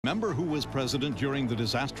Remember who was president during the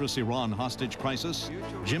disastrous Iran hostage crisis?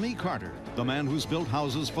 Jimmy Carter, the man who's built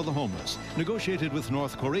houses for the homeless, negotiated with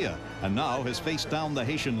North Korea, and now has faced down the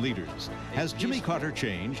Haitian leaders. Has Jimmy Carter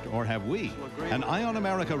changed, or have we? An Eye on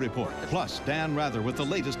America report, plus Dan Rather with the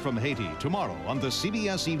latest from Haiti, tomorrow on the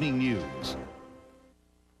CBS Evening News.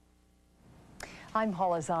 I'm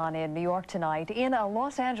Paula Zahn in New York tonight. In a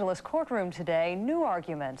Los Angeles courtroom today, new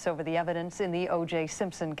arguments over the evidence in the O.J.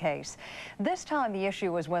 Simpson case. This time the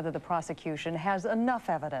issue is whether the prosecution has enough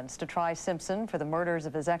evidence to try Simpson for the murders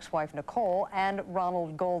of his ex-wife Nicole and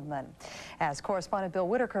Ronald Goldman. As correspondent Bill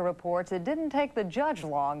Whitaker reports, it didn't take the judge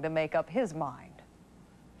long to make up his mind.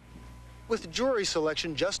 With jury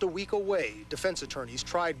selection just a week away, defense attorneys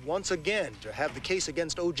tried once again to have the case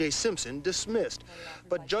against O.J. Simpson dismissed.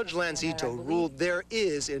 But Judge Lancito ruled there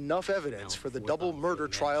is enough evidence for the double murder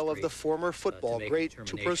trial of the former football great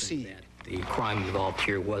to proceed. The crime involved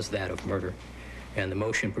here was that of murder, and the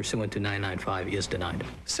motion pursuant to 995 is denied.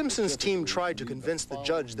 Simpson's team tried to convince the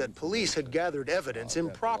judge that police had gathered evidence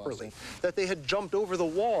improperly, that they had jumped over the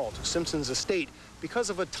wall to Simpson's estate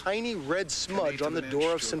because of a tiny red smudge on the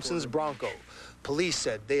door of Simpson's Bronco. Police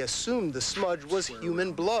said they assumed the smudge was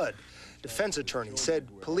human blood. Defense attorney said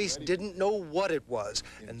police didn't know what it was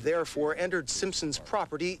and therefore entered Simpson's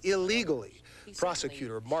property illegally.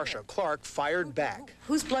 Prosecutor Marcia Clark fired back.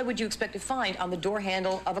 Whose blood would you expect to find on the door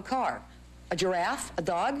handle of a car? A giraffe? A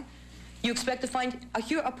dog? You expect to find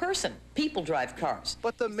a person. People drive cars.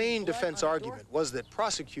 But the main defense argument was that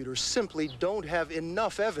prosecutors simply don't have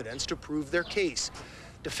enough evidence to prove their case.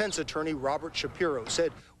 Defense attorney Robert Shapiro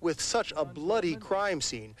said with such a bloody crime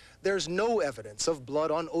scene, there's no evidence of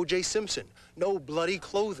blood on O.J. Simpson, no bloody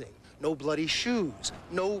clothing, no bloody shoes,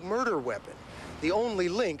 no murder weapon. The only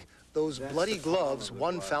link, those bloody gloves,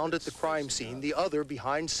 one found at the crime scene, the other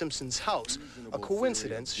behind Simpson's house, a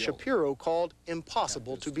coincidence Shapiro called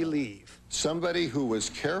impossible to believe. Somebody who was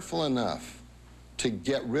careful enough to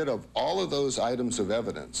get rid of all of those items of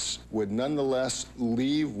evidence would nonetheless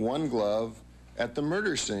leave one glove at the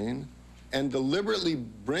murder scene and deliberately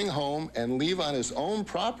bring home and leave on his own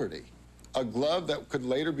property a glove that could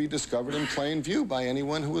later be discovered in plain view by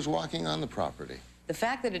anyone who was walking on the property. The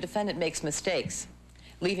fact that a defendant makes mistakes,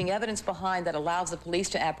 leaving evidence behind that allows the police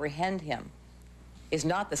to apprehend him, is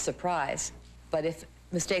not the surprise. But if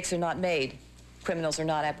mistakes are not made, criminals are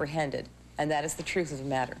not apprehended. And that is the truth of the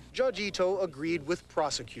matter. Judge Ito agreed with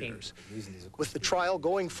prosecutors. With the trial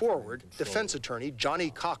going forward, defense attorney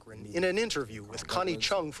Johnny Cochran, in an interview with Connie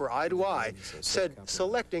Chung for Eye to Eye, said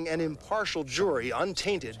selecting an impartial jury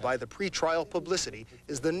untainted by the pretrial publicity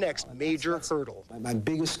is the next major hurdle. My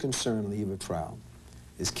biggest concern on the eve of trial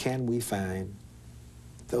is, can we find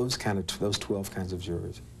those 12 kinds of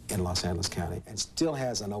jurors in Los Angeles County and still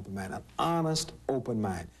has an open mind, an honest, open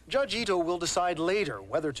mind. Judge Ito will decide later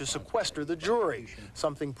whether to sequester the jury,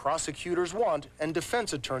 something prosecutors want and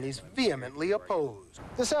defense attorneys vehemently oppose.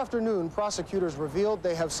 This afternoon, prosecutors revealed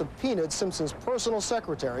they have subpoenaed Simpson's personal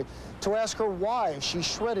secretary to ask her why she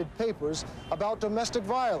shredded papers about domestic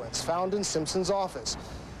violence found in Simpson's office.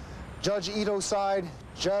 Judge Ito sighed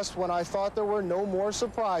just when I thought there were no more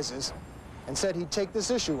surprises and said he'd take this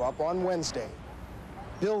issue up on Wednesday.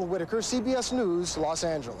 Bill Whitaker, CBS News, Los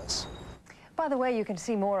Angeles. By the way, you can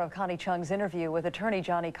see more of Connie Chung's interview with attorney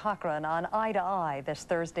Johnny Cochran on Eye to Eye this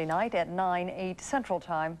Thursday night at 9/8 Central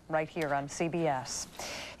Time, right here on CBS.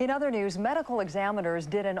 In other news, medical examiners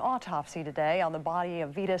did an autopsy today on the body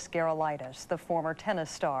of Vitas Gerulaitis, the former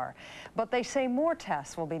tennis star. But they say more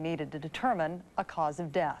tests will be needed to determine a cause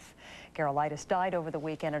of death. Gerulaitis died over the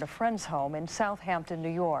weekend at a friend's home in Southampton, New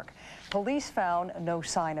York. Police found no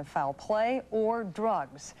sign of foul play or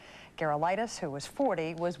drugs. Gerulaitis, who was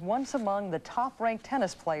 40, was once among the top-ranked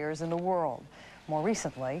tennis players in the world. More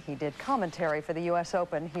recently, he did commentary for the U.S.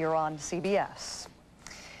 Open here on CBS.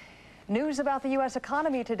 News about the U.S.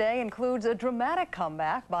 economy today includes a dramatic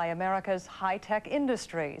comeback by America's high-tech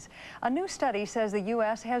industries. A new study says the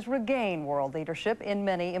U.S. has regained world leadership in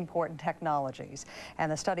many important technologies.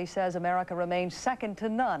 And the study says America remains second to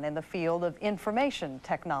none in the field of information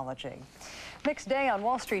technology. Mixed day on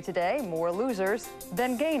Wall Street today, more losers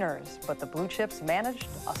than gainers, but the blue chips managed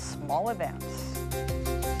a small advance.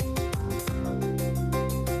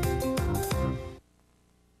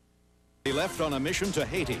 They left on a mission to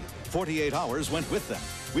Haiti. 48 hours went with them.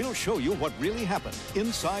 We'll show you what really happened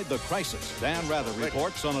inside the crisis. Dan Rather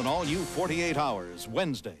reports on an all-new 48 Hours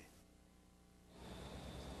Wednesday.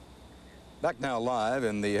 Back now live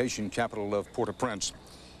in the Haitian capital of Port-au-Prince.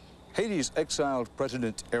 Haiti's exiled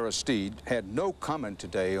President Aristide had no comment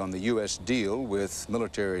today on the U.S. deal with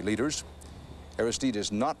military leaders. Aristide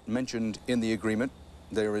is not mentioned in the agreement.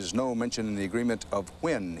 there is no mention in the agreement of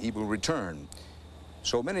when he will return.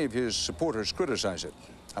 So many of his supporters criticize it.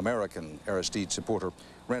 American Aristide supporter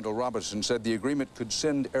Randall Robinson said the agreement could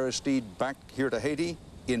send Aristide back here to Haiti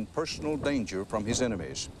in personal danger from his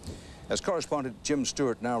enemies. As correspondent Jim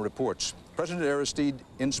Stewart now reports, President Aristide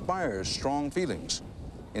inspires strong feelings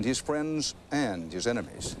in his friends and his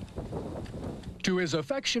enemies. To his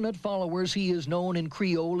affectionate followers, he is known in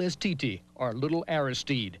Creole as Titi, or Little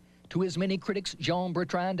Aristide. To his many critics,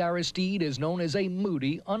 Jean-Bertrand Aristide is known as a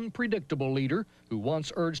moody, unpredictable leader who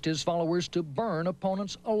once urged his followers to burn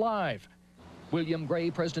opponents alive. William Gray,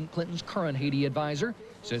 President Clinton's current Haiti advisor,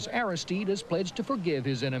 says Aristide has pledged to forgive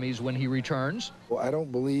his enemies when he returns. Well, I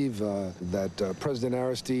don't believe that President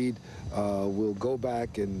Aristide will go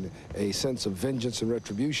back in a sense of vengeance and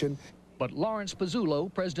retribution. But Lawrence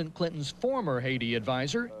Pizzulo, President Clinton's former Haiti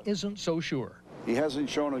advisor, isn't so sure. He hasn't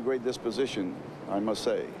shown a great disposition, I must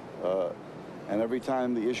say. And every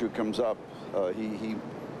time the issue comes up,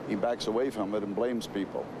 he backs away from it and blames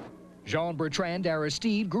people. Jean-Bertrand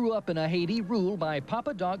Aristide grew up in a Haiti ruled by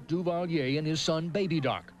Papa Doc Duvalier and his son Baby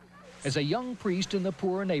Doc. As a young priest in the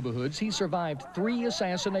poorer neighborhoods, he survived 3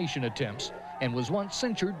 assassination attempts and was once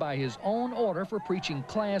censured by his own order for preaching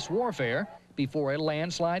class warfare before a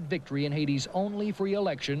landslide victory in Haiti's only free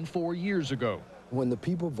election 4 years ago. When the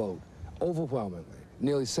people vote overwhelmingly,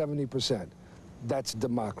 nearly 70%, that's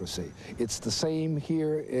democracy. It's the same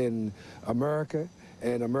here in America,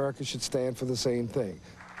 and America should stand for the same thing.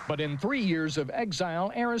 But in 3 years of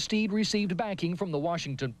exile, Aristide received backing from the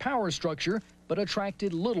Washington power structure, but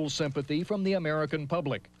attracted little sympathy from the American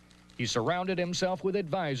public. He surrounded himself with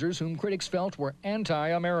advisors whom critics felt were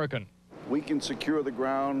anti-American. We can secure the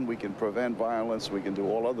ground, we can prevent violence, we can do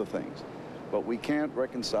all other things, but we can't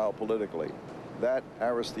reconcile politically. That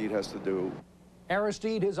Aristide has to do.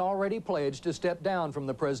 Aristide has already pledged to step down from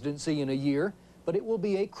the presidency in a year, but it will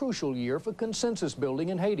be a crucial year for consensus building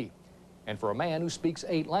in Haiti. And for a man who speaks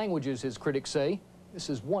 8 languages, his critics say, this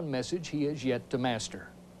is one message he has yet to master.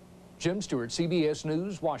 Jim Stewart, CBS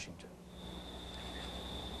News, Washington.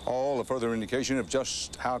 All a further indication of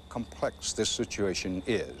just how complex this situation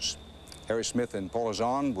is. Harry Smith and Paula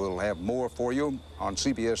Zahn will have more for you on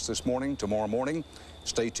CBS This Morning, tomorrow morning.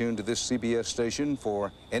 Stay tuned to this CBS station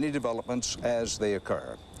for any developments as they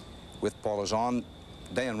occur. With Paula Zahn,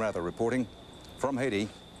 Dan Rather reporting from Haiti.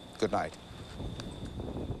 Good night.